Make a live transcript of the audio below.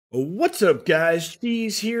What's up, guys?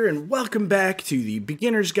 Cheese here, and welcome back to the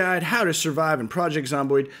Beginner's Guide, How to Survive in Project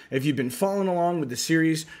Zomboid. If you've been following along with the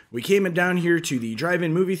series, we came down here to the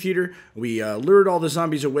drive-in movie theater. We lured all the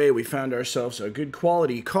zombies away. We found ourselves a good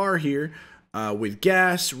quality car here with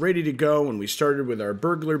gas, ready to go, and we started with our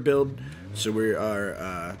burglar build. So we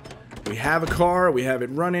have a car, we have it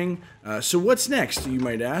running. So what's next, you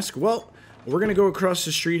might ask? Well, we're going to go across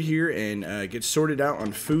the street here and get sorted out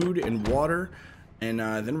on food and water. And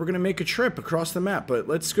then we're going to make a trip across the map. But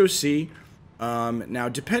let's go see. Now,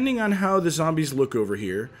 depending on how the zombies look over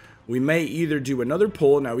here, we may either do another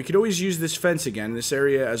pull. Now, we could always use this fence again. This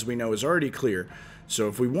area, as we know, is already clear. So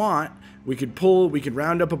if we want, we could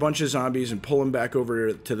round up a bunch of zombies and pull them back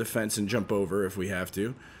over to the fence and jump over if we have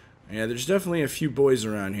to. Yeah, there's definitely a few boys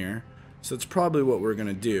around here. So that's probably what we're going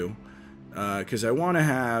to do. Because I want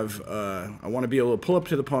to be able to pull up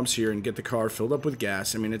to the pumps here and get the car filled up with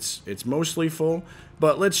gas. I mean, it's mostly full,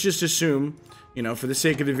 but let's just assume, you know, for the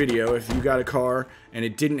sake of the video, if you got a car and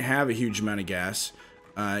it didn't have a huge amount of gas,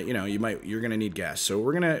 you know, you're gonna need gas. So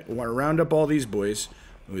we're gonna want to round up all these boys.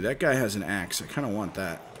 Ooh, that guy has an axe. I kind of want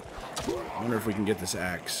that. I wonder if we can get this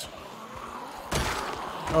axe.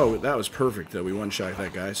 Oh, that was perfect, though. We one-shot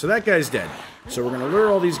that guy. So that guy's dead. So we're going to lure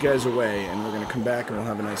all these guys away, and we're going to come back, and we'll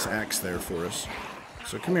have a nice axe there for us.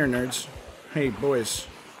 So come here, nerds. Hey, boys.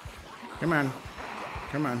 Come on.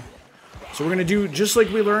 Come on. So we're going to do, just like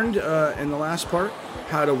we learned in the last part,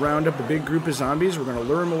 how to round up a big group of zombies. We're going to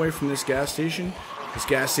lure them away from this gas station. This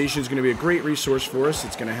gas station is going to be a great resource for us.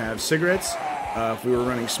 It's going to have cigarettes if we were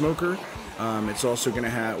running smoker. It's also going to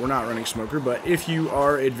have, we're not running smoker, but if you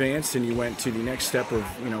are advanced and you went to the next step of,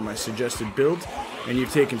 you know, my suggested build, and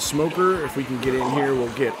you've taken smoker, if we can get in here,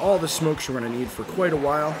 we'll get all the smokes we're going to need for quite a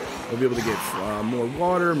while. We'll be able to get more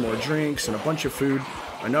water, more drinks, and a bunch of food,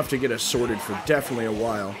 enough to get us sorted for definitely a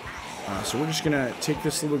while. So we're just going to take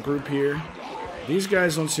this little group here. These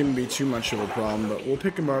guys don't seem to be too much of a problem, but we'll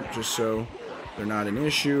pick them up just so they're not an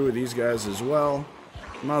issue. These guys as well.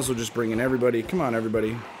 Might as well just bring in everybody. Come on,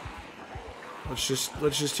 everybody. Let's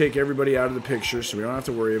just take everybody out of the picture so we don't have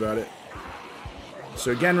to worry about it.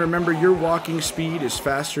 So again, remember, your walking speed is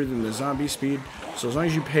faster than the zombie speed. So as long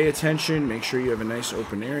as you pay attention, make sure you have a nice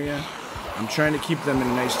open area. I'm trying to keep them in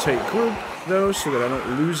a nice tight group, though, so that I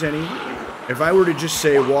don't lose any. If I were to just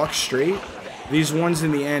say walk straight, these ones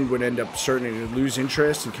in the end would end up starting to lose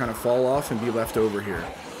interest and kind of fall off and be left over here.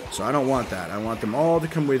 So I don't want that. I want them all to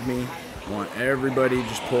come with me. I want everybody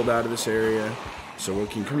just pulled out of this area. So we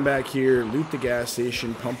can come back here, loot the gas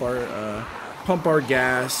station, pump our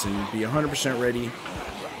gas, and be 100% ready.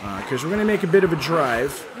 Because we're going to make a bit of a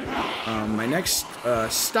drive. My next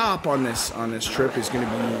stop on this trip is going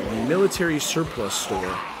to be the military surplus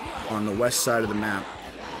store on the west side of the map.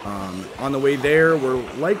 On the way there, we're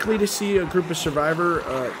likely to see a group of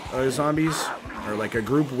survivor zombies, or like a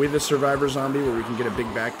group with a survivor zombie where we can get a big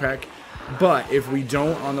backpack. But if we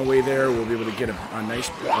don't on the way there, we'll be able to get a nice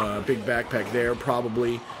big backpack there,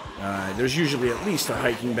 probably. There's usually at least a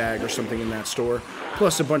hiking bag or something in that store,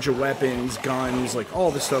 plus a bunch of weapons, guns, like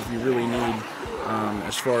all the stuff you really need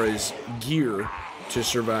as far as gear to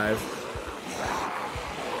survive.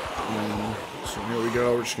 So here we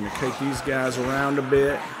go. We're just going to kite these guys around a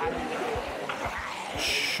bit.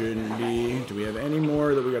 Shouldn't be. Do we have any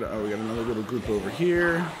more that we got? Oh, we got another little group over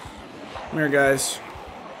here. Come here, guys.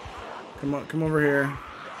 Come over here.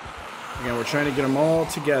 Again, we're trying to get them all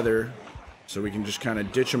together so we can just kind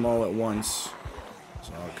of ditch them all at once.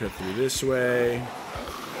 So I'll cut through this way.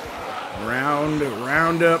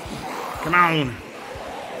 Round up. Come on.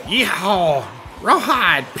 Yeehaw!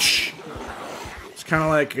 Rawhide! Psh. It's kind of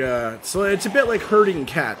like, so it's a bit like herding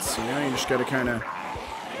cats, you know? You just gotta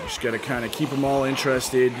kind of keep them all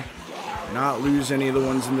interested. Not lose any of the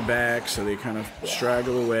ones in the back, so they kind of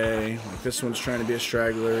straggle away. Like this one's trying to be a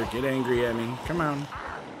straggler. Get angry at me. Come on.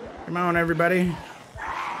 Come on, everybody.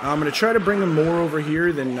 I'm going to try to bring them more over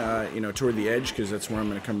here than, you know, toward the edge, because that's where I'm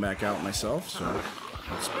going to come back out myself. So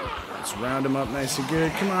let's round them up nice and good.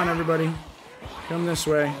 Come on, everybody. Come this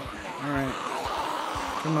way. All right.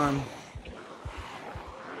 Come on.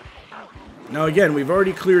 Now, again, we've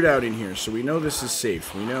already cleared out in here, so we know this is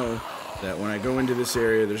safe. We know that when I go into this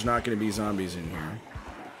area, there's not going to be zombies in here.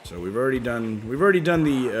 So we've already done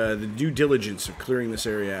the due diligence of clearing this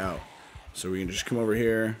area out. So we can just come over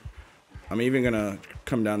here. I'm even going to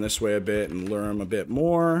come down this way a bit and lure them a bit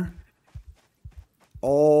more.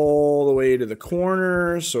 All the way to the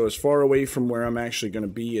corner, so as far away from where I'm actually going to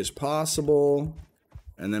be as possible.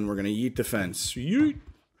 And then we're going to yeet the fence. Yeet!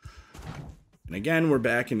 And again, we're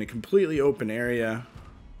back in a completely open area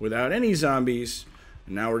without any zombies.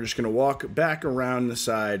 And now we're just going to walk back around the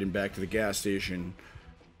side and back to the gas station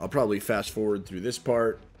I'll probably fast forward through this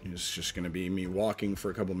part. It's just going to be me walking for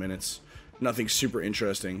a couple minutes. Nothing super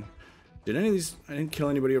interesting. Did any of these... I didn't kill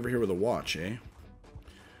anybody over here with a watch, eh?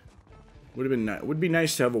 Would be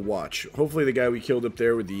nice to have a watch. Hopefully the guy we killed up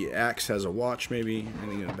there with the axe has a watch, maybe.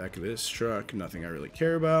 Anything in the back of this truck? Nothing I really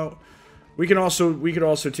care about. We could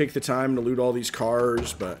also take the time to loot all these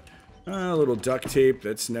cars, but a little duct tape,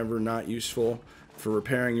 that's never not useful for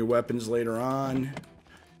repairing your weapons later on.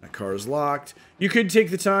 That car is locked. You could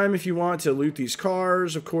take the time if you want to loot these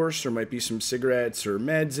cars, of course. There might be some cigarettes or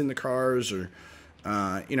meds in the cars, or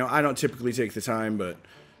you know, I don't typically take the time, but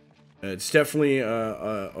it's definitely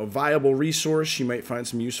a viable resource. You might find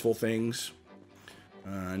some useful things.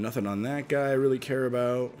 Nothing on that guy I really care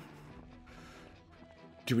about.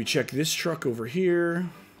 Do we check this truck over here?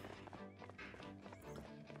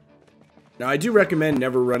 Now, I do recommend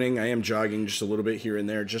never running. I am jogging just a little bit here and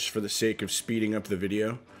there just for the sake of speeding up the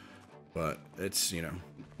video. But it's, you know,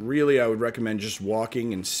 really I would recommend just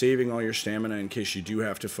walking and saving all your stamina in case you do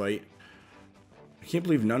have to fight. I can't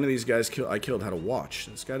believe none of these guys I killed had a watch.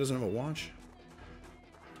 This guy doesn't have a watch?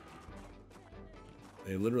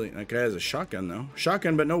 They literally... That guy has a shotgun, though.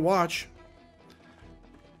 Shotgun, but no watch.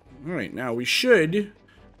 Alright, now we should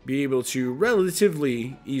be able to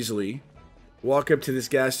relatively easily walk up to this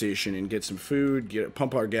gas station and get some food,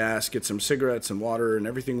 pump our gas, get some cigarettes and water and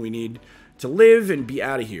everything we need to live and be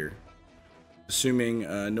out of here. Assuming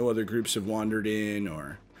no other groups have wandered in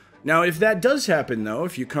or... Now, if that does happen, though,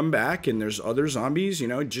 if you come back and there's other zombies, you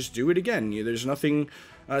know, just do it again. There's nothing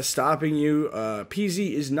stopping you.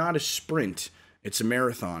 PZ is not a sprint. It's a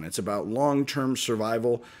marathon. It's about long-term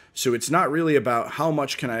survival. So it's not really about how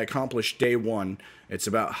much can I accomplish day one. It's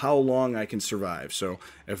about how long I can survive. So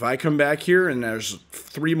if I come back here and there's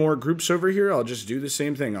 3 more groups over here, I'll just do the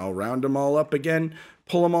same thing. I'll round them all up again,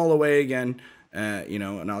 pull them all away again, you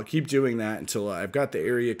know, and I'll keep doing that until I've got the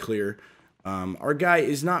area clear. Our guy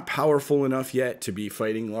is not powerful enough yet to be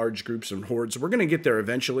fighting large groups and hordes. We're going to get there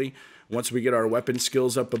eventually once we get our weapon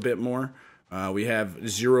skills up a bit more. We have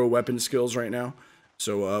 0 weapon skills right now.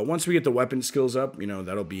 So once we get the weapon skills up, you know,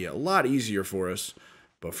 that'll be a lot easier for us.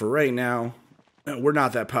 But for right now, we're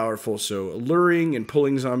not that powerful. So luring and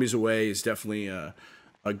pulling zombies away is definitely a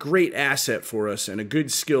great asset for us and a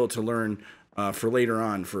good skill to learn for later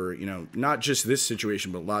on for, you know, not just this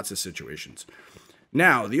situation, but lots of situations.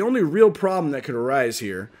 Now, the only real problem that could arise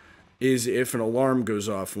here is if an alarm goes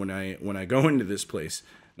off when I go into this place.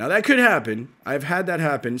 Now, that could happen. I've had that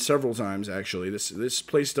happen several times, actually. This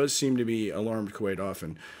place does seem to be alarmed quite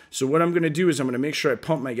often. So what I'm going to do is I'm going to make sure I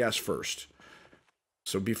pump my gas first.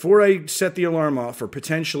 So before I set the alarm off, or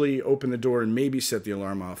potentially open the door and maybe set the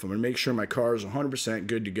alarm off, I'm going to make sure my car is 100%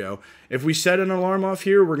 good to go. If we set an alarm off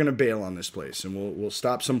here, we're going to bail on this place, and we'll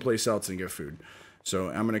stop someplace else and get food. So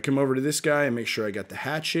I'm going to come over to this guy and make sure I got the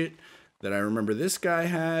hatchet that I remember this guy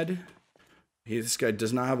had. This guy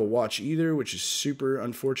does not have a watch either, which is super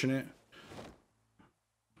unfortunate.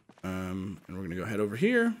 And we're going to go head over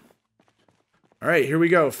here. All right, here we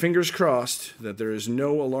go. Fingers crossed that there is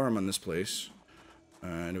no alarm on this place.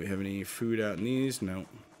 Do we have any food out in these? No.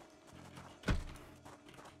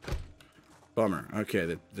 Bummer.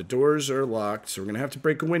 Okay, the doors are locked, so we're going to have to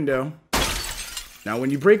break a window. Now,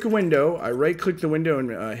 when you break a window, I right-click the window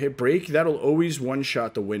and hit break. That'll always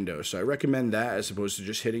one-shot the window. So I recommend that as opposed to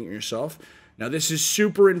just hitting it yourself. Now, this is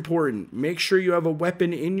super important. Make sure you have a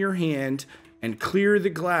weapon in your hand and clear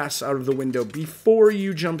the glass out of the window before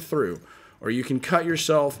you jump through. Or you can cut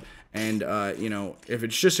yourself and, you know, if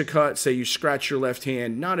it's just a cut, say you scratch your left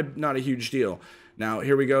hand, not a huge deal. Now,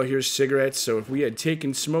 here we go. Here's cigarettes. So if we had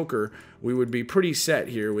taken smoker, we would be pretty set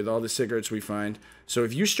here with all the cigarettes we find. So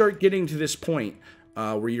if you start getting to this point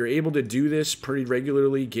where you're able to do this pretty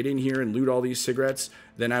regularly, get in here and loot all these cigarettes,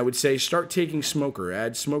 then I would say start taking smoker.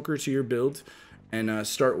 Add smoker to your build and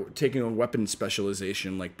start taking a weapon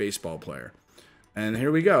specialization like baseball player. And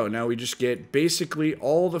here we go. Now we just get basically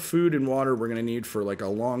all the food and water we're going to need for like a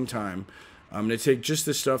long time. I'm going to take just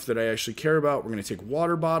the stuff that I actually care about. We're going to take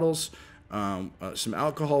water bottles. Some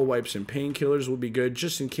alcohol wipes and painkillers will be good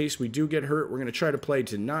just in case we do get hurt. We're going to try to play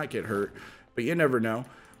to not get hurt, but you never know.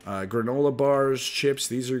 Granola bars, chips,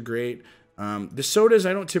 these are great. The sodas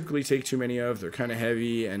I don't typically take too many of. They're kind of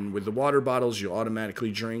heavy, and with the water bottles you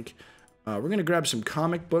automatically drink. We're going to grab some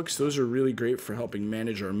comic books. Those are really great for helping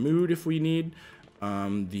manage our mood if we need.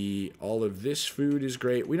 All of this food is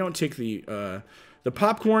great. We don't take the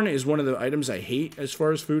popcorn is one of the items I hate as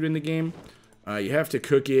far as food in the game. You have to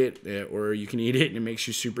cook it, or you can eat it, and it makes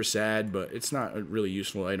you super sad, but it's not a really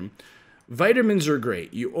useful item. Vitamins are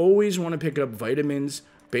great. You always want to pick up vitamins,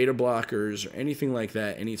 beta blockers, or anything like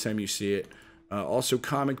that anytime you see it. Also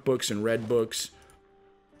comic books and red books.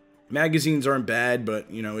 Magazines aren't bad, but,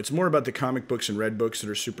 you know, it's more about the comic books and red books that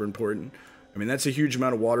are super important. I mean, that's a huge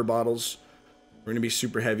amount of water bottles. We're going to be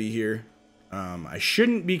super heavy here. I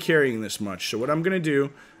shouldn't be carrying this much. So what I'm going to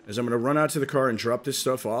do is I'm going to run out to the car and drop this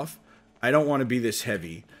stuff off. I don't want to be this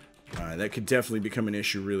heavy. That could definitely become an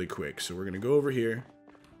issue really quick. So we're going to go over here.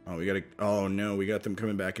 Oh, oh no, we got them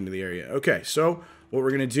coming back into the area. Okay, so what we're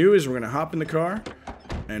going to do is we're going to hop in the car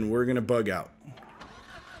and we're going to bug out.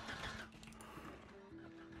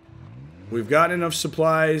 We've got enough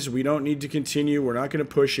supplies. We don't need to continue. We're not going to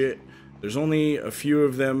push it. There's only a few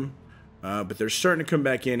of them, but they're starting to come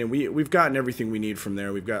back in, and we've gotten everything we need from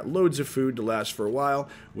there. We've got loads of food to last for a while.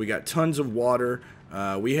 We got tons of water.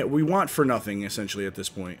 We want for nothing, essentially, at this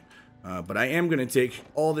point. But I am going to take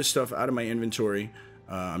all this stuff out of my inventory.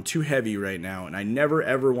 I'm too heavy right now, and I never,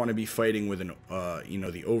 ever want to be fighting with an,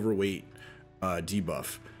 the overweight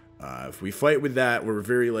debuff. If we fight with that, we're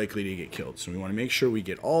very likely to get killed. So we want to make sure we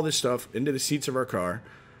get all this stuff into the seats of our car.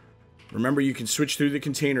 Remember, you can switch through the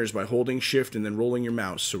containers by holding shift and then rolling your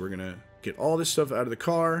mouse. So we're going to get all this stuff out of the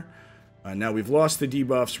car. Now we've lost the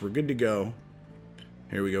debuffs. We're good to go.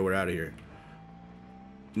 Here we go. We're out of here.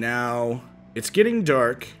 Now, it's getting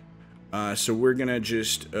dark. So we're going to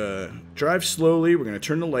just drive slowly. We're going to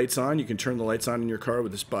turn the lights on. You can turn the lights on in your car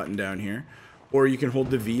with this button down here. Or you can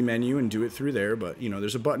hold the V menu and do it through there. But, you know,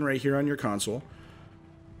 there's a button right here on your console.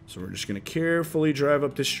 So we're just going to carefully drive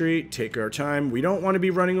up the street, take our time. We don't want to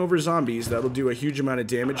be running over zombies. That'll do a huge amount of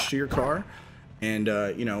damage to your car. And,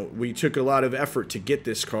 you know, we took a lot of effort to get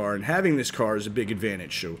this car. And having this car is a big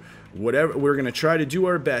advantage. So whatever, we're going to try to do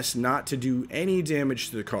our best not to do any damage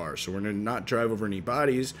to the car. So we're going to not drive over any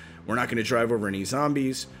bodies. We're not going to drive over any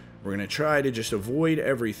zombies. We're going to try to just avoid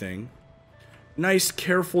everything. Nice,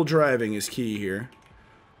 careful driving is key here.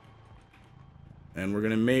 And we're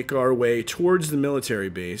going to make our way towards the military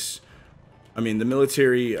base. I mean, the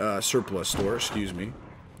military surplus store, excuse me.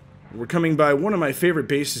 We're coming by one of my favorite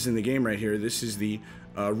bases in the game right here. This is the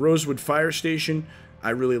Rosewood Fire Station.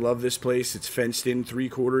 I really love this place. It's fenced in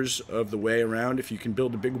 3/4 of the way around. If you can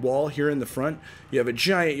build a big wall here in the front, you have a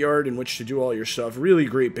giant yard in which to do all your stuff. Really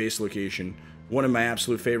great base location. One of my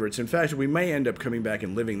absolute favorites. In fact, we may end up coming back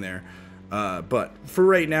and living there. But for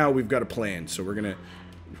right now, we've got a plan. So we're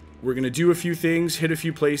gonna do a few things, hit a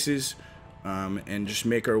few places, and just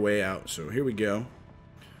make our way out. So here we go.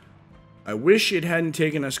 I wish it hadn't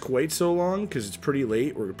taken us quite so long because it's pretty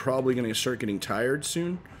late. We're probably gonna start getting tired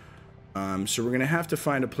soon. So we're gonna have to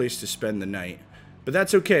find a place to spend the night. But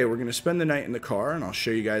that's okay. We're gonna spend the night in the car, and I'll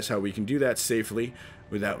show you guys how we can do that safely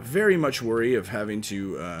without very much worry of having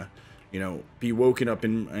to you know, be woken up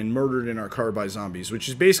and murdered in our car by zombies, which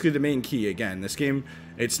is basically the main key. Again, this game,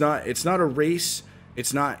 it's not a race.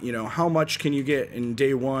 It's not, you know, how much can you get in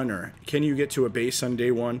day one, or can you get to a base on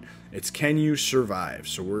day one. It's can you survive.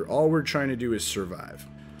 So all we're trying to do is survive.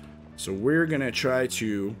 So we're gonna try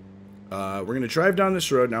to we're gonna drive down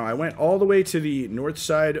this road. Now I went all the way to the north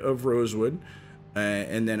side of Rosewood,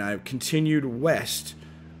 and then I continued west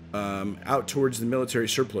out towards the military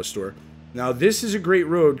surplus store. Now, this is a great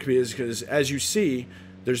road because, as you see,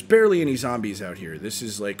 there's barely any zombies out here. This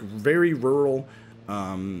is, like, very rural,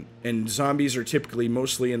 and zombies are typically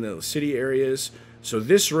mostly in the city areas. So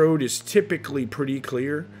this road is typically pretty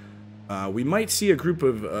clear. We might see a group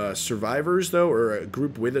of survivors, though, or a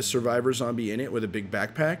group with a survivor zombie in it with a big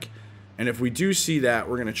backpack. And if we do see that,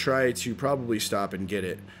 we're going to try to probably stop and get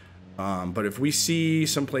it. But if we see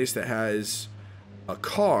someplace that has a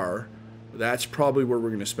car, that's probably where we're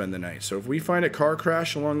going to spend the night. So if we find a car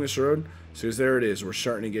crash along this road, because there it is, we're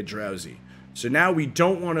starting to get drowsy. So now we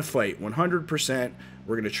don't want to fight 100%.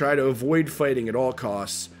 We're going to try to avoid fighting at all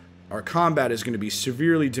costs. Our combat is going to be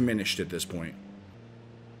severely diminished at this point.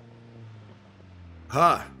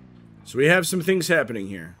 So we have some things happening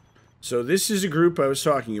here. So this is a group I was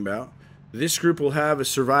talking about. This group will have a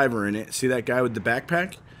survivor in it. See that guy with the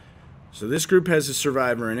backpack? So this group has a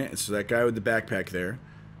survivor in it. So that guy with the backpack there.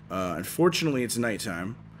 Unfortunately, it's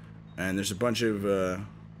nighttime, and there's a bunch of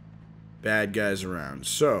bad guys around.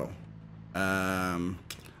 So,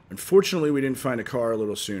 unfortunately, we didn't find a car a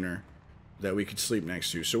little sooner that we could sleep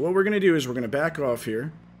next to. So what we're going to do is we're going to back off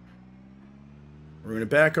here. We're going to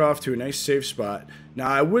back off to a nice safe spot. Now,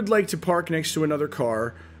 I would like to park next to another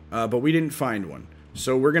car, but we didn't find one.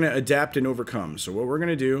 So we're going to adapt and overcome. So what we're going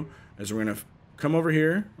to do is we're going to come over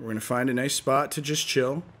here. We're going to find a nice spot to just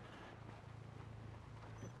chill.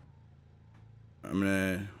 I'm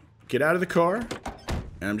going to get out of the car,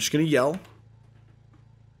 and I'm just going to yell.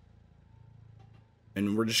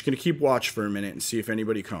 And we're just going to keep watch for a minute and see if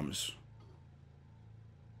anybody comes.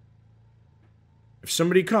 If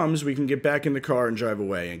somebody comes, we can get back in the car and drive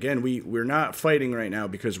away. Again, we're not fighting right now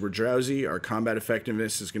because we're drowsy. Our combat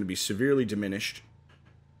effectiveness is going to be severely diminished.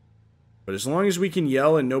 But as long as we can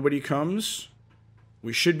yell and nobody comes,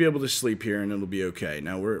 we should be able to sleep here and it'll be okay.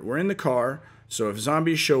 Now, we're in the car, so if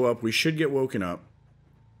zombies show up, we should get woken up.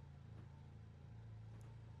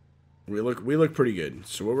 We look pretty good.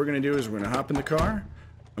 So what we're going to do is we're going to hop in the car.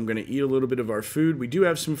 I'm going to eat a little bit of our food. We do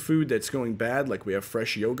have some food that's going bad, like we have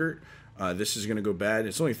fresh yogurt. This is going to go bad.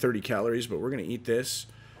 It's only 30 calories, but we're going to eat this.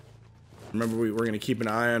 Remember, we're going to keep an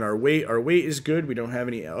eye on our weight. Our weight is good. We don't have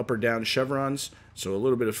any up or down chevrons. So a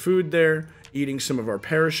little bit of food there. Eating some of our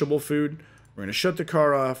perishable food. We're going to shut the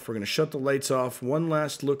car off. We're going to shut the lights off. One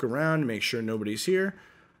last look around to make sure nobody's here.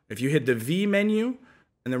 If you hit the V menu,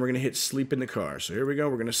 and then we're going to hit sleep in the car. So here we go.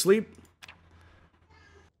 We're going to sleep.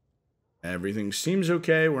 Everything seems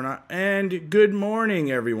okay. We're not... And good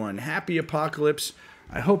morning, everyone. Happy apocalypse.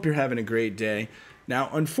 I hope you're having a great day. Now,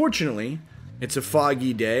 unfortunately, it's a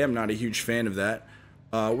foggy day. I'm not a huge fan of that.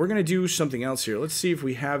 We're going to do something else here. Let's see if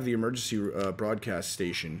we have the emergency broadcast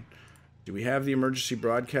station. Do we have the emergency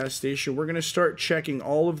broadcast station? We're going to start checking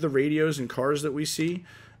all of the radios and cars that we see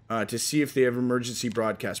to see if they have emergency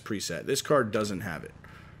broadcast preset. This car doesn't have it.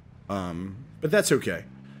 But that's okay.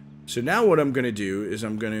 So now what I'm going to do is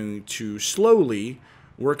I'm going to slowly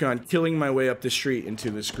work on killing my way up the street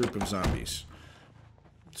into this group of zombies.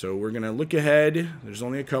 So we're going to look ahead. There's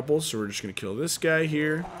only a couple, so we're just going to kill this guy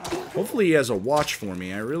here. Hopefully he has a watch for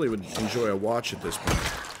me. I really would enjoy a watch at this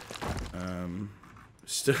point.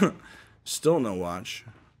 Still no watch.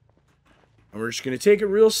 And we're just going to take it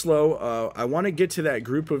real slow. I want to get to that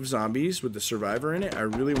group of zombies with the survivor in it. I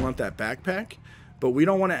really want that backpack. But we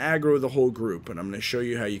don't want to aggro the whole group. And I'm going to show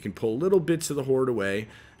you how you can pull little bits of the horde away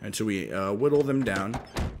until we whittle them down.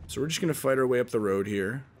 So we're just going to fight our way up the road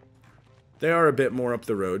here. They are a bit more up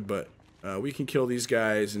the road, but we can kill these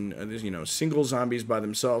guys. And, you know, single zombies by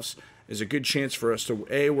themselves is a good chance for us to,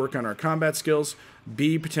 A, work on our combat skills,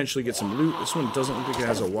 B, potentially get some loot. This one doesn't look like it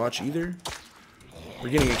has a watch either. We're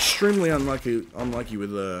getting extremely unlucky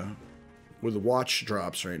with the watch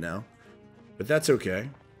drops right now. But that's okay.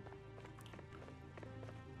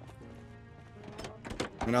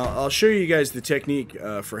 And I'll show you guys the technique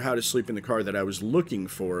for how to sleep in the car that I was looking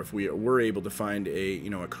for if we were able to find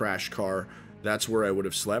a crash car. That's where I would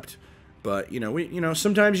have slept. But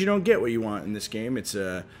sometimes you don't get what you want in this game. It's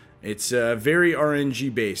very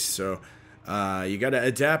RNG based, so you got to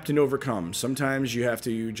adapt and overcome. Sometimes you have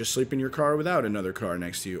to just sleep in your car without another car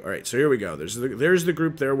next to you. All right, so here we go. There's the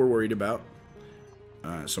group there we're worried about. So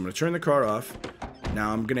I'm going to turn the car off.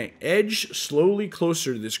 Now I'm going to edge slowly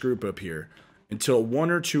closer to this group up here until one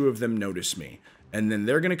or two of them notice me. And then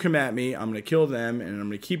they're going to come at me. I'm going to kill them, and I'm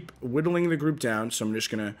going to keep whittling the group down. So I'm just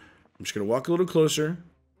going to walk a little closer.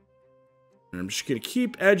 And I'm just going to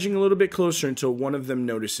keep edging a little bit closer until one of them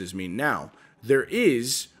notices me. Now, there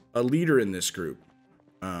is a leader in this group.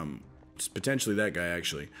 It's potentially that guy,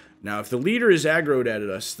 actually. Now, if the leader is aggroed at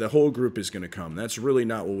us, the whole group is going to come. That's really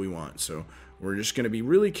not what we want. So we're just going to be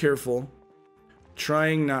really careful,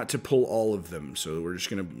 trying not to pull all of them. So we're just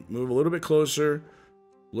going to move a little bit closer,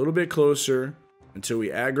 until we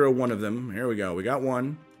aggro one of them. Here we go. We got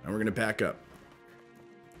one, and we're going to back up.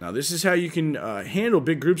 Now, this is how you can handle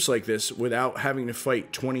big groups like this without having to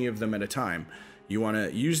fight 20 of them at a time. You want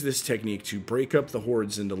to use this technique to break up the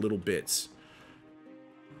hordes into little bits.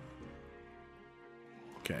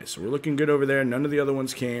 Okay, so we're looking good over there. None of the other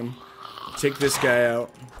ones came. Take this guy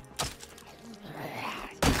out.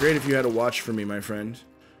 Great if you had a watch for me, my friend.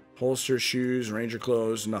 Holster, shoes, ranger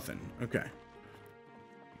clothes, nothing. Okay.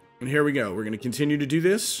 And here we go. We're going to continue to do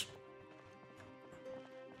this.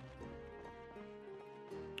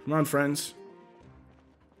 Come on, friends.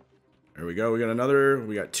 There we go. We got another.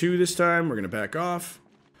 We got two this time. We're going to back off.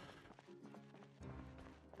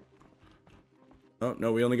 Oh,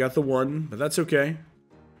 no, we only got the one, but that's okay.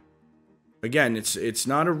 Again, it's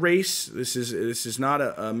not a race. This is not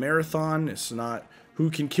a marathon. It's not who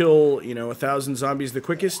can kill, 1,000 zombies the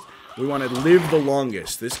quickest. We want to live the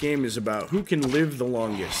longest. This game is about who can live the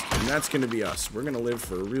longest, and that's going to be us. We're going to live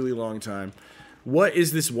for a really long time. What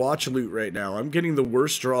is this watch loot right now? I'm getting the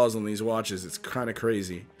worst draws on these watches. It's kind of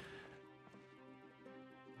crazy.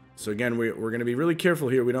 So again, we're going to be really careful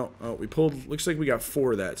here. We don't... Oh, we pulled... Looks like we got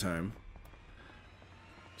 4 that time.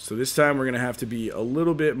 So this time we're going to have to be a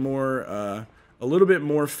little bit more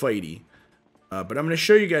fighty. But I'm going to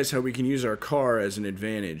show you guys how we can use our car as an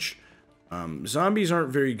advantage. Zombies aren't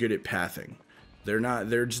very good at pathing.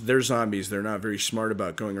 They're zombies. They're not very smart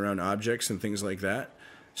about going around objects and things like that.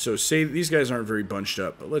 So say these guys aren't very bunched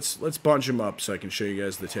up, but let's bunch them up so I can show you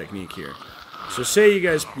guys the technique here. So say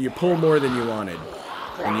you pull more than you wanted,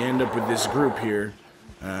 and you end up with this group here,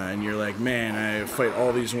 and you're like, man, I fight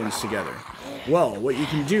all these ones together. Well, what you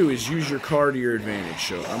can do is use your car to your advantage.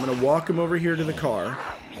 So I'm going to walk them over here to the car.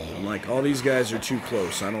 I'm like, all these guys are too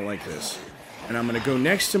close. I don't like this. And I'm going to go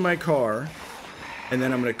next to my car, and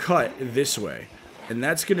then I'm going to cut this way. And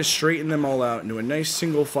that's going to straighten them all out into a nice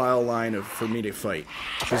single file line for me to fight.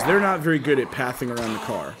 Because they're not very good at pathing around the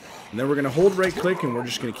car. And then we're going to hold right click, and we're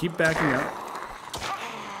just going to keep backing up.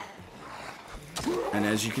 And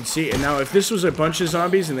as you can see, and now if this was a bunch of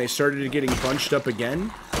zombies and they started getting bunched up again,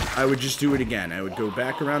 I would just do it again. I would go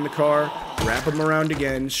back around the car, wrap them around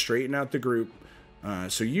again, straighten out the group.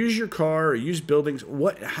 So use your car or use buildings.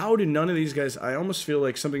 How do none of these guys... I almost feel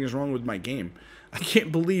like something is wrong with my game. I can't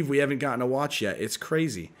believe we haven't gotten a watch yet. It's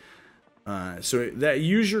crazy. So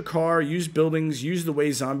use your car, use buildings, use the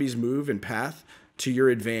way zombies move and path to your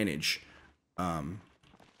advantage. Alright,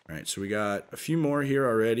 so we got a few more here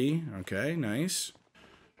already. Okay, nice.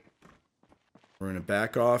 We're going to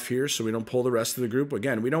back off here so we don't pull the rest of the group.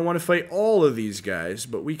 Again, we don't want to fight all of these guys,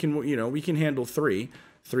 but we can, we can handle 3.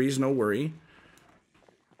 3 is no worry.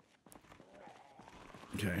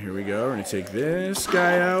 Okay, here we go. We're going to take this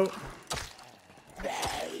guy out.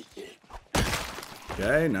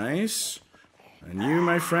 Okay, nice. And you,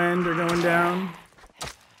 my friend, are going down.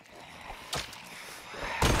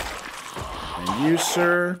 And you,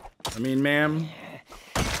 sir. I mean, ma'am.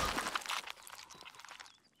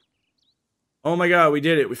 Oh my god, we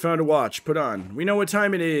did it. We found a watch. Put on. We know what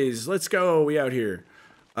time it is. Let's go. We out here.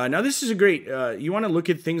 Now, this is a great... you want to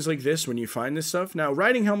look at things like this when you find this stuff. Now,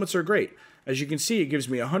 riding helmets are great. As you can see, it gives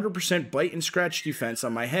me 100% bite and scratch defense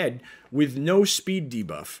on my head with no speed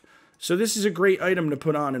debuff. So this is a great item to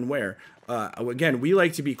put on and wear. Again, we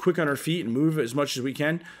like to be quick on our feet and move as much as we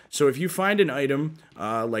can. So if you find an item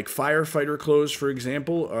like firefighter clothes, for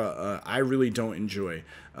example, I really don't enjoy.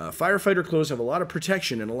 Firefighter clothes have a lot of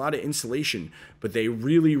protection and a lot of insulation, but they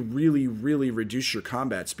really, really, really reduce your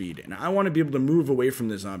combat speed. And I want to be able to move away from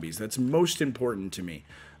the zombies. That's most important to me.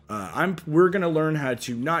 We're going to learn how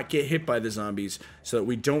to not get hit by the zombies so that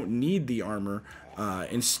we don't need the armor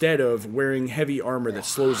instead of wearing heavy armor that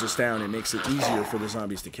slows us down and makes it easier for the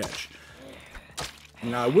zombies to catch.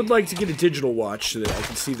 Now, I would like to get a digital watch so that I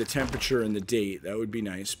can see the temperature and the date. That would be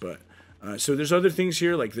nice, but... so there's other things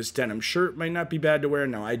here, like this denim shirt might not be bad to wear.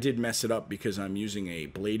 Now, I did mess it up because I'm using a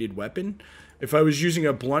bladed weapon. If I was using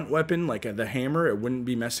a blunt weapon, like the hammer, it wouldn't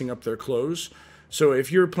be messing up their clothes. So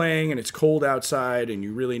if you're playing and it's cold outside and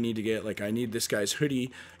you really need to get, like, I need this guy's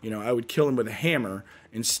hoodie, I would kill him with a hammer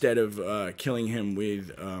instead of killing him with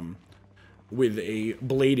a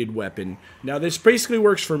bladed weapon. Now, this basically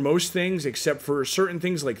works for most things except for certain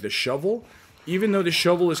things like the shovel. Even though the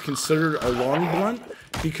shovel is considered a long blunt,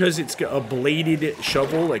 because it's got a bladed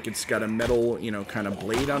shovel, like it's got a metal, kind of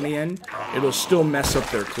blade on the end, it'll still mess up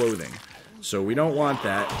their clothing. So we don't want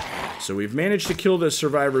that. So we've managed to kill the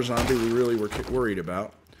survivor zombie we really were worried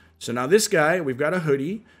about. So now this guy, we've got a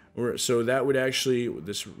hoodie. So that would actually,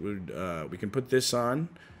 we can put this on.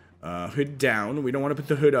 Hood down. We don't want to put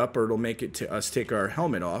the hood up or it'll make it us take our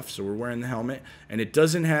helmet off. So we're wearing the helmet and it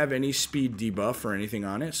doesn't have any speed debuff or anything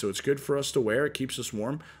on it. So it's good for us to wear. It keeps us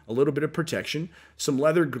warm. A little bit of protection. Some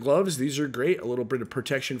leather gloves. These are great. A little bit of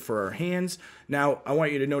protection for our hands. Now I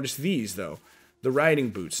want you to notice these though. The riding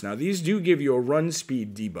boots. Now these do give you a run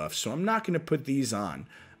speed debuff. So I'm not going to put these on.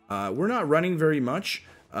 We're not running very much,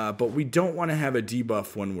 but we don't want to have a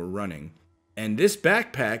debuff when we're running. And this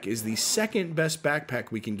backpack is the second best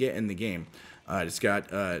backpack we can get in the game. It's got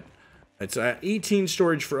it's 18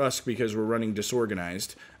 storage for us because we're running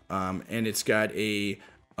disorganized, and it's got a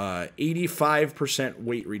 85%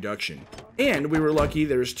 weight reduction. And we were lucky.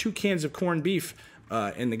 There's 2 cans of corned beef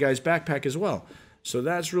in the guy's backpack as well. So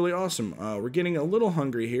that's really awesome. We're getting a little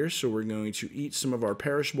hungry here, so we're going to eat some of our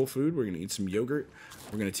perishable food. We're going to eat some yogurt.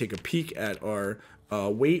 We're going to take a peek at our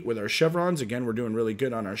weight with our chevrons. Again, we're doing really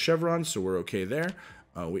good on our chevrons, so we're okay there.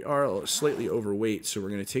 We are slightly overweight, so we're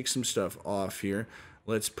going to take some stuff off here.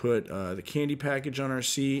 Let's put the candy package on our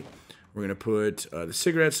seat. We're going to put the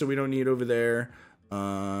cigarettes that we don't need over there.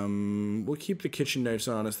 We'll keep the kitchen knives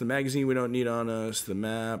on us. The magazine we don't need on us. The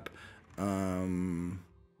map.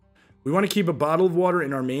 We want to keep a bottle of water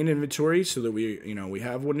in our main inventory so that we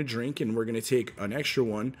have one to drink, and we're going to take an extra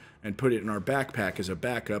one and put it in our backpack as a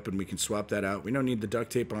backup, and we can swap that out. We don't need the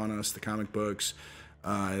duct tape on us, the comic books,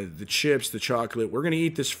 the chips, the chocolate. We're going to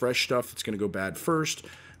eat this fresh stuff that's going to go bad first.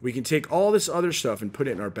 We can take all this other stuff and put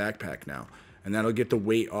it in our backpack now, and that'll get the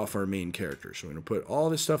weight off our main character. So we're going to put all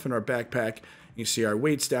this stuff in our backpack. You see our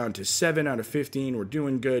weight's down to 7 out of 15. We're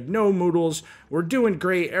doing good. No moodles. We're doing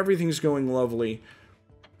great. Everything's going lovely.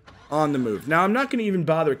 on the move. Now, I'm not going to even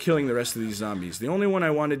bother killing the rest of these zombies. The only one I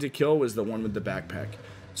wanted to kill was the one with the backpack.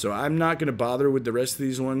 So I'm not going to bother with the rest of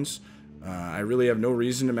these ones. I really have no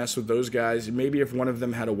reason to mess with those guys. Maybe if one of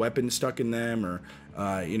them had a weapon stuck in them, or,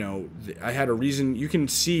 you know, I had a reason. You can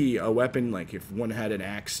see a weapon, like if one had an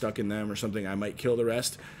axe stuck in them or something, I might kill the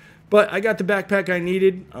rest. But I got the backpack I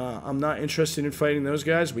needed. I'm not interested in fighting those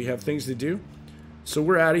guys. We have things to do. So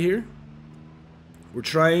we're out of here. We're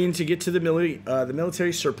trying to get to the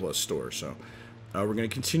military surplus store. So we're going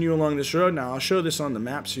to continue along this road. Now, I'll show this on the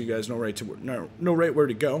map so you guys know right where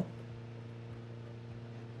to go.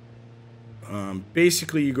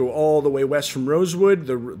 Basically, you go all the way west from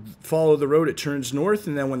Rosewood. Follow the road, it turns north.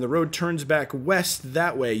 And then when the road turns back west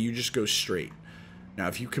that way, you just go straight. Now,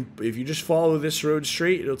 if you just follow this road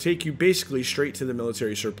straight, it'll take you basically straight to the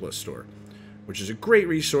military surplus store, which is a great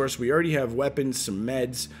resource. We already have weapons, some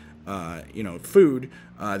meds, you know, food.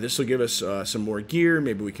 This will give us some more gear.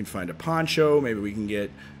 Maybe we can find a poncho. Maybe we can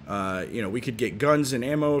get, you know, we could get guns and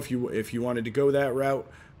ammo if you wanted to go that route.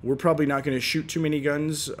 We're probably not going to shoot too many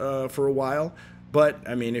guns for a while. But,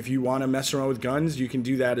 I mean, if you want to mess around with guns, you can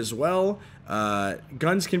do that as well.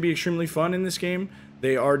 Guns can be extremely fun in this game.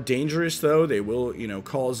 They are dangerous, though. They will, you know,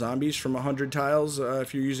 call zombies from 100 tiles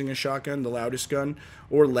if you're using a shotgun, the loudest gun,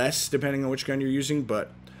 or less, depending on which gun you're using.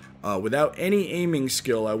 But without any aiming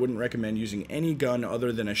skill, I wouldn't recommend using any gun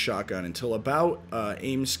other than a shotgun until about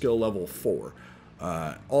aim skill level 4.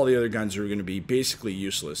 All the other guns are going to be basically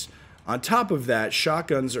useless. On top of that,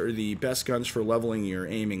 shotguns are the best guns for leveling your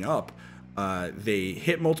aiming up. They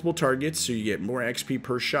hit multiple targets, so you get more XP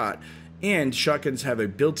per shot. And shotguns have a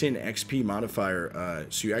built-in XP modifier,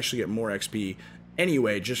 so you actually get more XP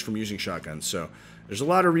anyway just from using shotguns. So there's a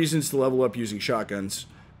lot of reasons to level up using shotguns.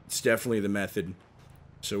 It's definitely the method.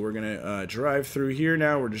 So we're going to drive through here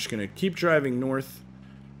now. We're just going to keep driving north.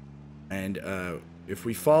 And if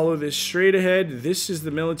we follow this straight ahead, this is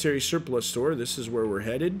the military surplus store. This is where we're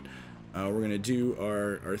headed. We're going to do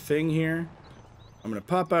our thing here. I'm going to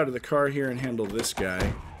pop out of the car here and handle this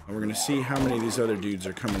guy. And we're going to see how many of these other dudes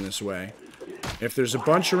are coming this way. If there's a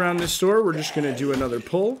bunch around this store, we're just going to do another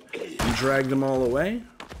pull and drag them all away.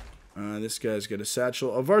 This guy's got a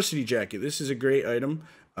satchel. A varsity jacket. This is a great item.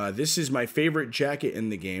 This is my favorite jacket in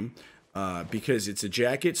the game because it's a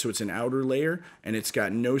jacket, so it's an outer layer, and it's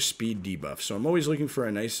got no speed debuff. So I'm always looking for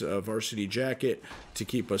a nice varsity jacket to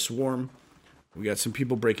keep us warm. We got some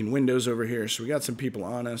people breaking windows over here, so we got some people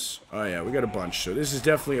on us. Oh yeah, we got a bunch. So this is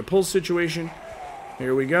definitely a pull situation.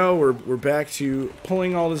 Here we go. We're back to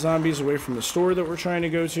pulling all the zombies away from the store that we're trying to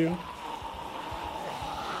go to.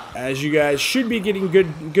 As you guys should be getting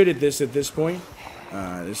good at this point.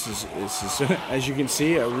 This is as you can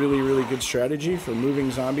see, a really good strategy for moving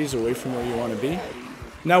zombies away from where you want to be.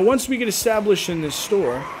 Now, once we get established in this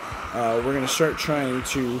store, we're going to start trying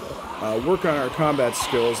to work on our combat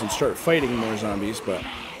skills and start fighting more zombies. But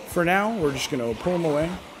for now, we're just going to pull them away.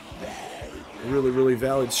 Really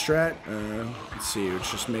valid strat. Let's see,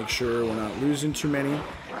 let's just make sure we're not losing too many.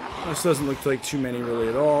 This doesn't look like too many really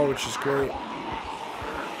at all, which is great.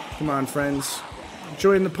 Come on, friends.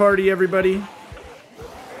 Join the party, everybody.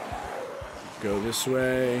 Go this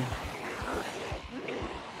way.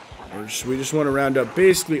 We just want to round up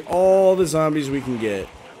basically all the zombies we can get.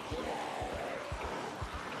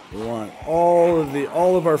 We want all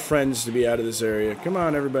of our friends to be out of this area. Come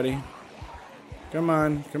on, everybody. Come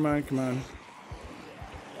on.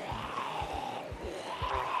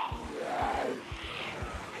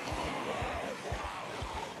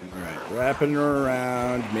 Alright, wrapping her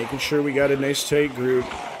around, making sure we got a nice tight group.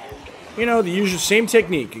 You know, the usual same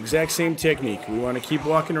technique, exact same technique. We want to keep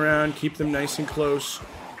walking around, keep them nice and close,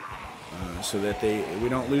 so that we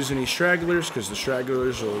don't lose any stragglers, because the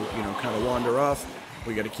stragglers will, you know, kind of wander off.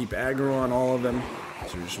 We got to keep aggro on all of them,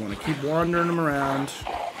 so we just want to keep wandering them around.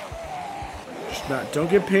 Don't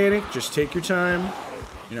get panicked. Just take your time.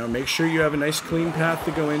 You know, make sure you have a nice clean path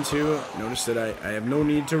to go into. Notice that I have no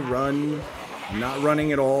need to run. I'm not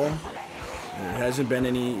running at all. There hasn't been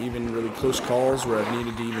any even really close calls where I've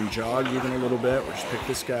needed to even jog even a little bit. Or just pick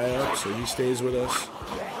this guy up so he stays with us.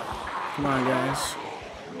 Come on, guys.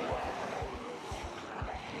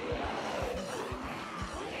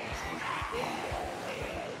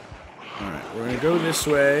 Alright, we're going to go this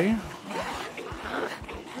way.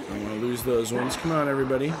 Don't want to lose those ones. Come on,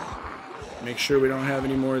 everybody. Make sure we don't have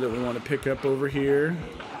any more that we want to pick up over here.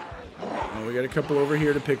 Oh, we got a couple over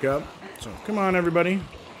here to pick up. So, come on, everybody.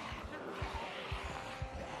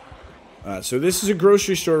 So this is a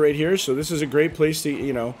grocery store right here. So this is a great place to,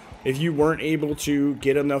 you know, if you weren't able to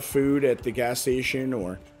get enough food at the gas station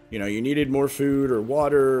or, you know, you needed more food or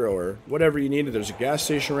water or whatever you needed, there's a gas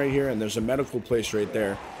station right here and there's a medical place right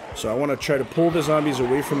there. So I want to try to pull the zombies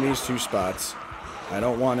away from these two spots. I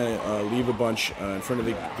don't want to leave a bunch in front of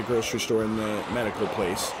the grocery store and the medical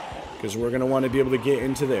place, because we're going to want to be able to get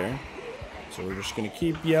into there. So we're just going to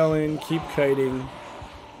keep yelling, keep kiting,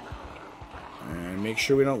 and make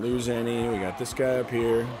sure we don't lose any. We got this guy up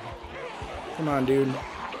here. Come on, dude.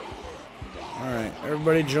 Alright,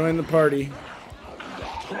 everybody join the party.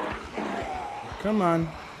 Come on.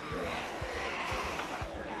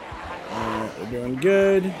 Alright, we're doing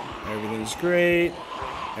good. Everything's great.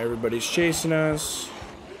 Everybody's chasing us.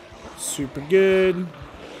 Super good.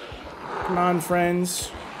 Come on,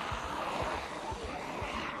 friends.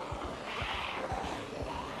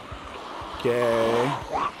 Okay.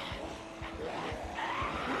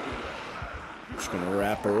 Just gonna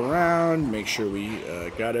wrap her around, make sure we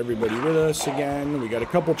got everybody with us again. We got a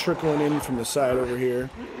couple trickling in from the side over here,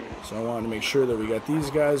 so I wanted to make sure that we got these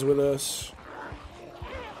guys with us.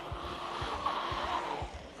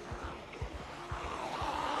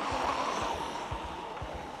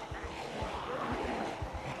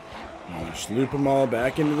 And just loop them all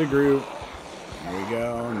back into the group. There we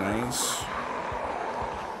go, nice.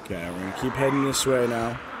 Okay, we're gonna keep heading this way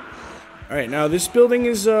now. Alright, now this building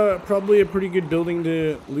is probably a pretty good building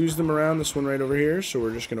to lose them around, this one right over here, so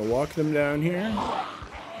we're just going to walk them down here.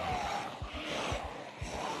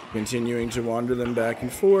 Continuing to wander them back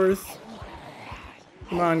and forth.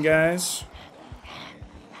 Come on, guys.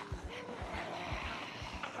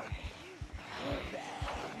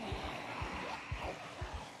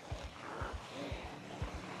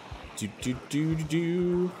 Just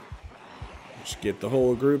get the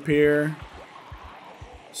whole group here.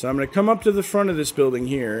 So I'm going to come up to the front of this building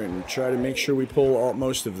here and try to make sure we pull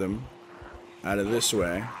most of them out of this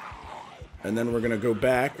way. And then we're going to go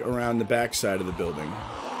back around the back side of the building.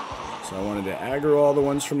 So I wanted to aggro all the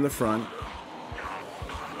ones from the front.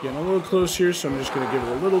 Getting a little close here, so I'm just going to give it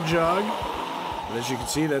a little jog. But as you can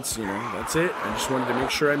see, that's it. I just wanted to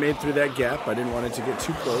make sure I made through that gap. I didn't want it to get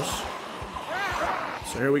too close.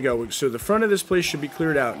 So here we go. So the front of this place should be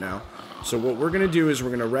cleared out now. So what we're going to do is we're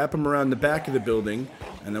going to wrap them around the back of the building,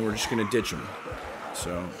 and then we're just going to ditch them.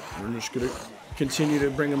 So we're just going to continue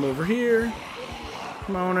to bring them over here.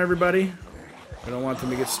 Come on, everybody. We don't want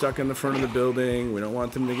them to get stuck in the front of the building. We don't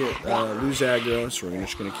want them to get lose aggro, so we're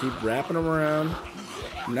just going to keep wrapping them around.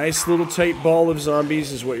 Nice little tight ball of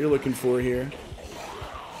zombies is what you're looking for here.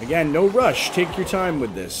 Again, no rush. Take your time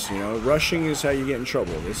with this. You know, rushing is how you get in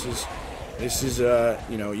trouble. This is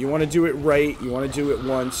you know, you want to do it right. You want to do it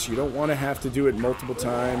once. You don't want to have to do it multiple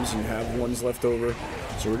times and have ones left over.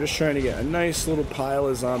 So we're just trying to get a nice little pile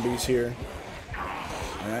of zombies here.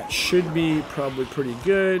 That should be probably pretty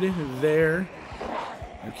good there.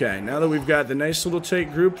 Okay, now that we've got the nice little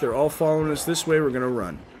tight group, they're all following us this way, we're going to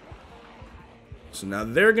run. So now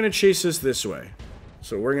they're going to chase us this way.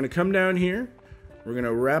 So we're going to come down here. We're going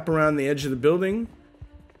to wrap around the edge of the building.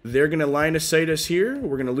 They're going to line of sight us here.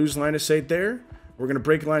 We're going to lose line of sight there. We're going to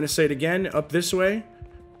break line of sight again up this way.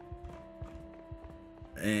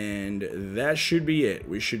 And that should be it.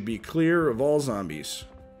 We should be clear of all zombies.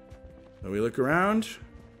 So we look around.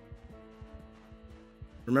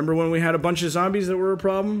 Remember when we had a bunch of zombies that were a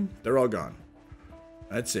problem? They're all gone.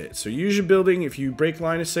 That's it. So use your building. If you break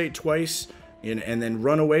line of sight twice and then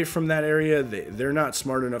run away from that area, they're not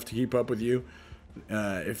smart enough to keep up with you.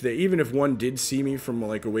 Even if one did see me from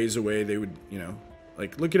like a ways away, they would, you know,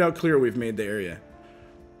 like, look at how clear we've made the area.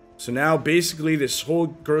 So now basically this whole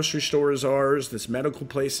grocery store is ours, this medical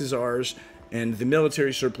place is ours, and the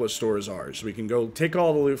military surplus store is ours. We can go take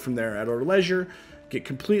all the loot from there at our leisure, get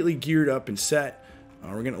completely geared up and set.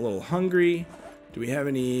 We're getting a little hungry. Do we have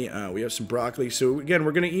any? We have some broccoli. So again,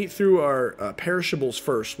 we're going to eat through our perishables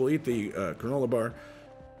first. We'll eat the granola bar.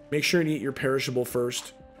 Make sure and eat your perishable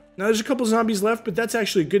first. Now, there's a couple zombies left, but that's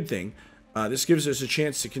actually a good thing. This gives us a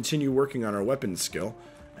chance to continue working on our weapons skill.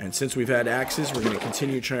 And since we've had axes, we're going to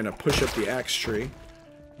continue trying to push up the axe tree.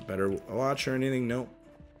 Better watch or anything? Nope.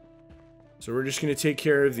 So we're just going to take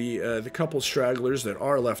care of the couple stragglers that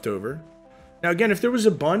are left over. Now, again, if there was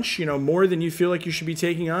a bunch, you know, more than you feel like you should be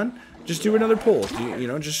taking on, just do another pull. You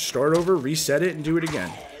know, just start over, reset it, and do it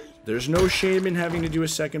again. There's no shame in having to do a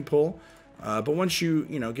second pull. But once you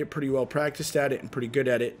know, get pretty well practiced at it and pretty good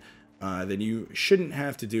at it, then you shouldn't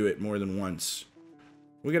have to do it more than once.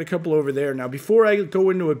 We got a couple over there. Now, before I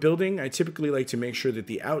go into a building, I typically like to make sure that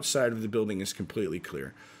the outside of the building is completely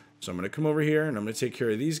clear. So I'm going to come over here and I'm going to take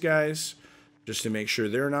care of these guys just to make sure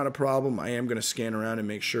they're not a problem. I am going to scan around and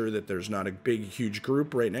make sure that there's not a big, huge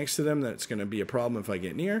group right next to them that's going to be a problem if I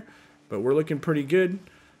get near. But we're looking pretty good.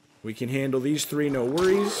 We can handle these 3, no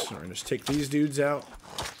worries. We're going to just take these dudes out.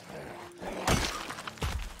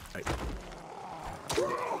 Right.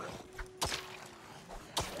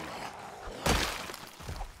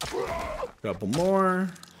 Couple more.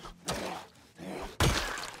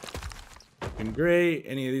 Looking great.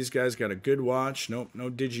 Any of these guys got a good watch? Nope, no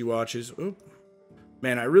digi watches. Oop.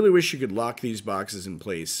 Man, I really wish you could lock these boxes in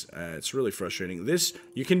place. It's really frustrating. This,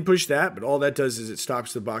 you can push that, but all that does is it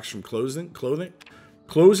stops the box from closing.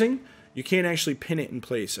 You can't actually pin it in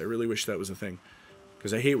place. I really wish that was a thing.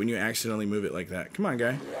 Because I hate when you accidentally move it like that. Come on,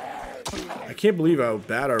 guy. I can't believe how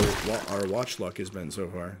bad our watch luck has been so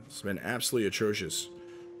far. It's been absolutely atrocious.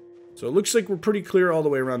 So it looks like we're pretty clear all the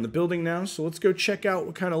way around the building now. So let's go check out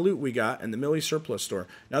what kind of loot we got in the Millie Surplus store.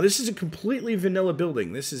 Now this is a completely vanilla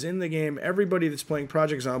building. This is in the game. Everybody that's playing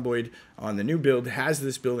Project Zomboid on the new build has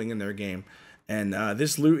this building in their game. And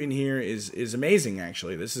this loot in here is amazing,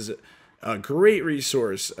 actually. This is a great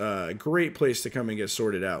resource, a great place to come and get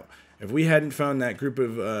sorted out. If we hadn't found that group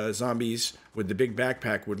of zombies with the big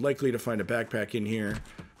backpack, we're likely to find a backpack in here.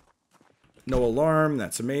 No alarm,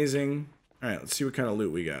 that's amazing. Alright, let's see what kind of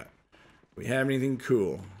loot we got. We have anything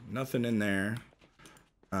cool? Nothing in there.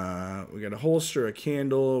 We got a holster, a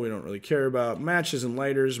candle. We don't really care about matches and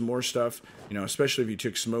lighters, more stuff. You know, especially if you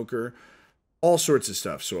took smoker, all sorts of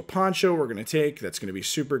stuff. So a poncho we're gonna take. That's gonna be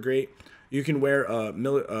super great. You can wear a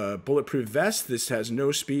bulletproof vest. This has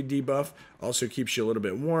no speed debuff. Also keeps you a little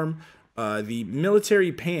bit warm. The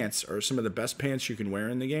military pants are some of the best pants you can wear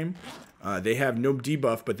in the game. They have no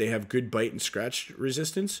debuff, but they have good bite and scratch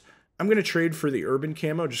resistance. I'm going to trade for the urban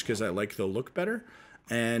camo just because I like the look better.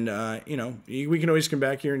 And, you know, we can always come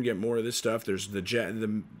back here and get more of this stuff. There's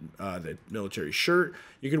the military shirt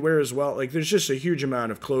you could wear as well. Like, there's just a huge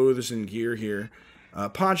amount of clothes and gear here.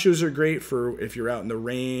 Ponchos are great for if you're out in the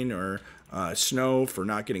rain or snow for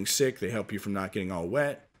not getting sick. They help you from not getting all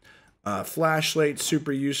wet. Flashlight,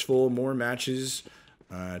 super useful. More matches.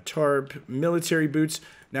 Tarp. Military boots.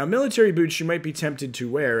 Now, military boots you might be tempted to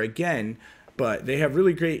wear, again, but they have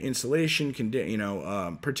really great insulation,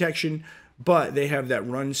 protection, but they have that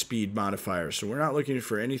run speed modifier. So we're not looking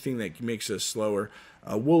for anything that makes us slower.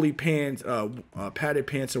 Woolly pants, padded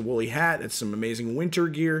pants, and woolly hat. That's some amazing winter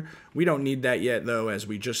gear. We don't need that yet, though, as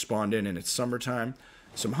we just spawned in and it's summertime.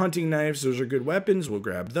 Some hunting knives. Those are good weapons. We'll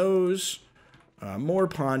grab those. More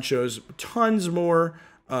ponchos. Tons more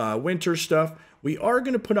winter stuff. We are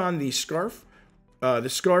going to put on the scarf. The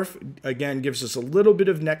scarf, again, gives us a little bit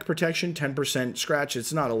of neck protection, 10% scratch.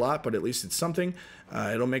 It's not a lot, but at least it's something.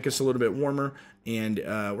 It'll make us a little bit warmer. And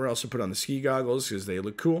we're also put on the ski goggles because they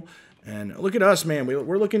look cool. And look at us, man.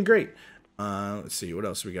 We're looking great. Let's see. What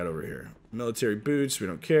else we got over here? Military boots. We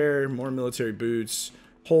don't care. More military boots.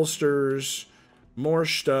 Holsters. More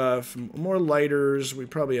stuff. More lighters. We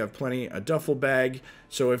probably have plenty. A duffel bag.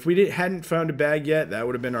 So if we hadn't found a bag yet, that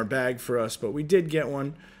would have been our bag for us. But we did get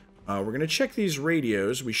one. We're going to check these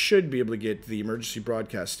radios. We should be able to get the emergency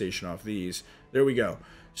broadcast station off these. There we go.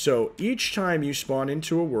 So each time you spawn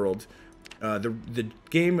into a world, the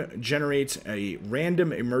game generates a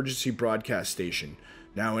random emergency broadcast station.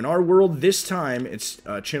 Now in our world this time, it's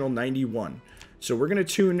channel 91. So we're going to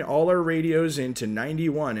tune all our radios into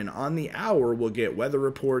 91, and on the hour we'll get weather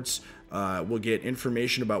reports. We'll get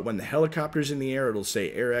information about when the helicopter's in the air. It'll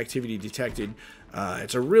say air activity detected.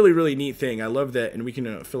 It's a really, really neat thing. I love that, and we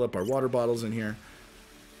can fill up our water bottles in here.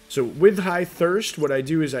 So with high thirst, what I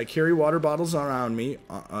do is I carry water bottles around me.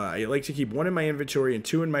 I like to keep one in my inventory and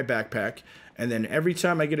 2 in my backpack. And then every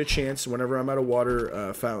time I get a chance, whenever I'm at a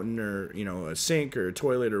water fountain or, you know, a sink or a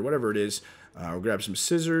toilet or whatever it is, I'll grab some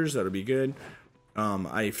scissors. That'll be good.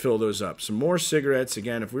 I fill those up. Some more cigarettes.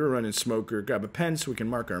 Again, if we were running smoker, grab a pen so we can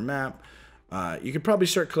mark our map. You could probably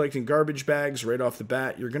start collecting garbage bags right off the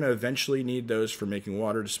bat. You're going to eventually need those for making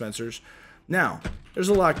water dispensers. Now, there's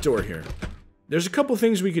a locked door here. There's a couple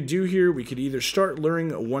things we could do here. We could either start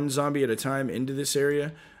luring one zombie at a time into this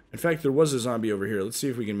area. In fact, there was a zombie over here. Let's see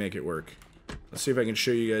if we can make it work. Let's see if I can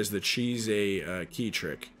show you guys the cheese key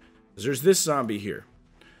trick. There's this zombie here.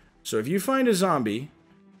 So if you find a zombie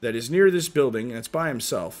that is near this building and it's by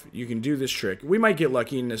himself, you can do this trick. We might get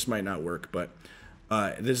lucky and this might not work, but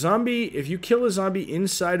the zombie, if you kill a zombie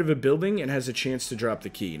inside of a building, it has a chance to drop the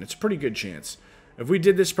key, and it's a pretty good chance. If we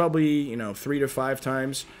did this probably, you know, 3 to 5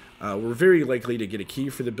 times, we're very likely to get a key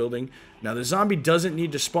for the building. Now, the zombie doesn't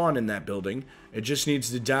need to spawn in that building. It just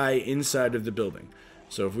needs to die inside of the building.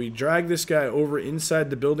 So if we drag this guy over inside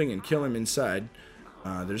the building and kill him inside,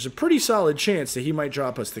 there's a pretty solid chance that he might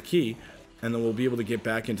drop us the key, and then we'll be able to get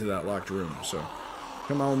back into that locked room. So,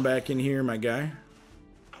 come on back in here, my guy.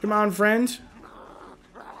 Come on, friend.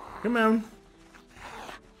 Come on.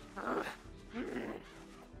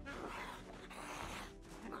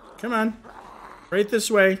 Come on. Right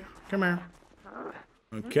this way. Come here.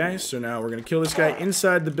 Okay, so now we're going to kill this guy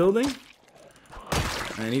inside the building.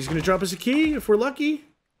 And he's going to drop us a key if we're lucky.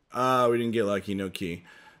 We didn't get lucky. No key.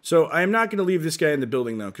 So I am not going to leave this guy in the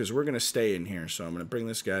building, though, because we're going to stay in here. So I'm going to bring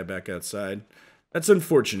this guy back outside. That's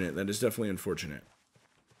unfortunate. That is definitely unfortunate.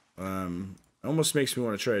 Almost makes me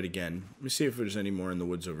want to try it again. Let me see if there's any more in the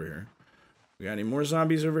woods over here. We got any more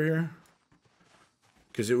zombies over here?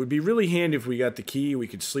 Because it would be really handy if we got the key. We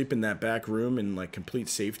could sleep in that back room in, like, complete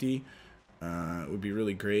safety. It would be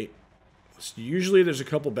really great. So usually there's a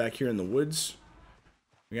couple back here in the woods.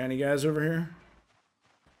 We got any guys over here?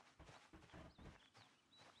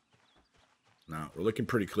 No, we're looking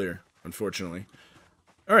pretty clear, unfortunately.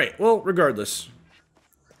 All right, well, regardless.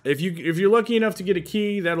 If you're lucky enough to get a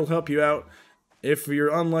key, that'll help you out. If you're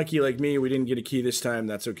unlucky like me, we didn't get a key this time,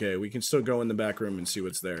 that's okay. We can still go in the back room and see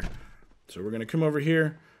what's there. So we're going to come over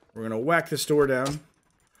here. We're going to whack this door down.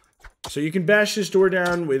 So you can bash this door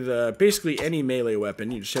down with basically any melee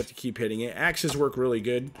weapon. You just have to keep hitting it. Axes work really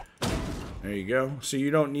good. There you go. So you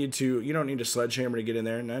don't need a sledgehammer to get in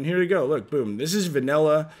there. And here we go. Look, boom. This is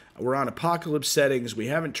vanilla. We're on apocalypse settings. We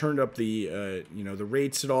haven't turned up the the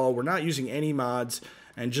rates at all. We're not using any mods.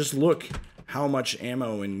 And just look how much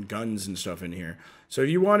ammo and guns and stuff in here. So if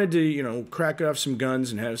you wanted to, crack off some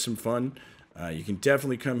guns and have some fun, you can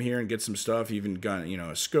definitely come here and get some stuff. Even got,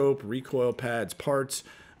 a scope, recoil pads, parts,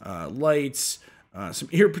 lights, some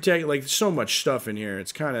ear protect, like so much stuff in here.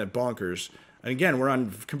 It's kind of bonkers. And again, we're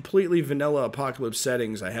on completely vanilla apocalypse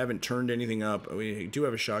settings. I haven't turned anything up. We do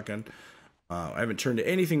have a shotgun. I haven't turned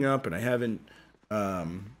anything up, and I haven't.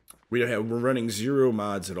 We're running 0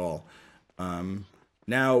 mods at all.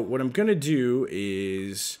 Now, what I'm gonna do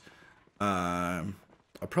is, I'll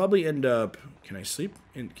probably end up. Can I sleep?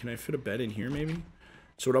 Can I fit a bed in here, maybe?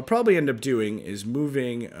 So what I'll probably end up doing is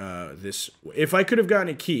moving this. If I could have gotten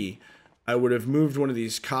a key, I would have moved one of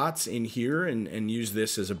these cots in here and used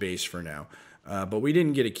this as a base for now. But we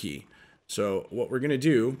didn't get a key. So what we're gonna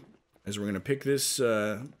do is we're gonna pick this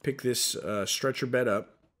stretcher bed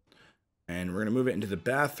up, and we're gonna move it into the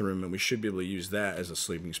bathroom, and we should be able to use that as a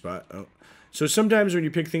sleeping spot. Oh. So sometimes when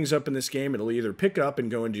you pick things up in this game, it'll either pick up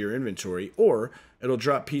and go into your inventory, or it'll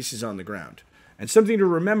drop pieces on the ground. And something to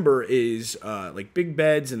remember is, like big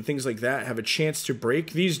beds and things like that have a chance to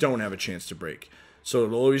break. These don't have a chance to break. So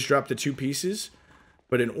it'll always drop the 2 pieces.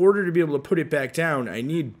 But in order to be able to put it back down, I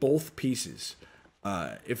need both pieces.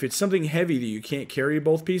 If it's something heavy that you can't carry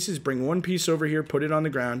both pieces, bring one piece over here, put it on the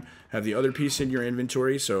ground, have the other piece in your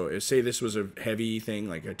inventory. So if, say this was a heavy thing,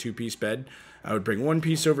 like a 2-piece bed, I would bring one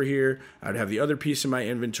piece over here, I would have the other piece in my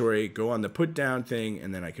inventory, go on the put down thing,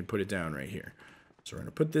 and then I can put it down right here. So we're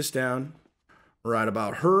going to put this down right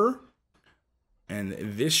about her. And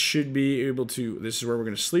this should be able to, this is where we're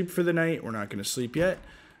going to sleep for the night. We're not going to sleep yet.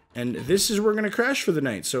 And this is where we're going to crash for the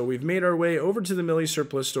night. So we've made our way over to the Millie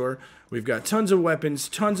Surplus store. We've got tons of weapons,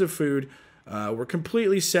 tons of food. We're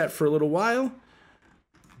completely set for a little while.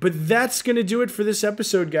 But that's going to do it for this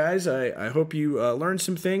episode, guys. I hope you learned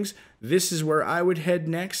some things. This is where I would head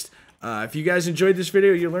next. If you guys enjoyed this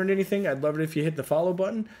video, you learned anything, I'd love it if you hit the follow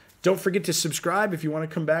button. Don't forget to subscribe if you want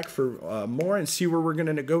to come back for more and see where we're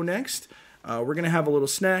going to go next. We're going to have a little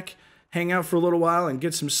snack, hang out for a little while, and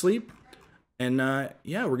get some sleep. And,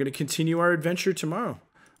 yeah, we're going to continue our adventure tomorrow.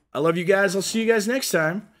 I love you guys. I'll see you guys next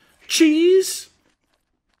time. Cheese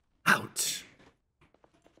out.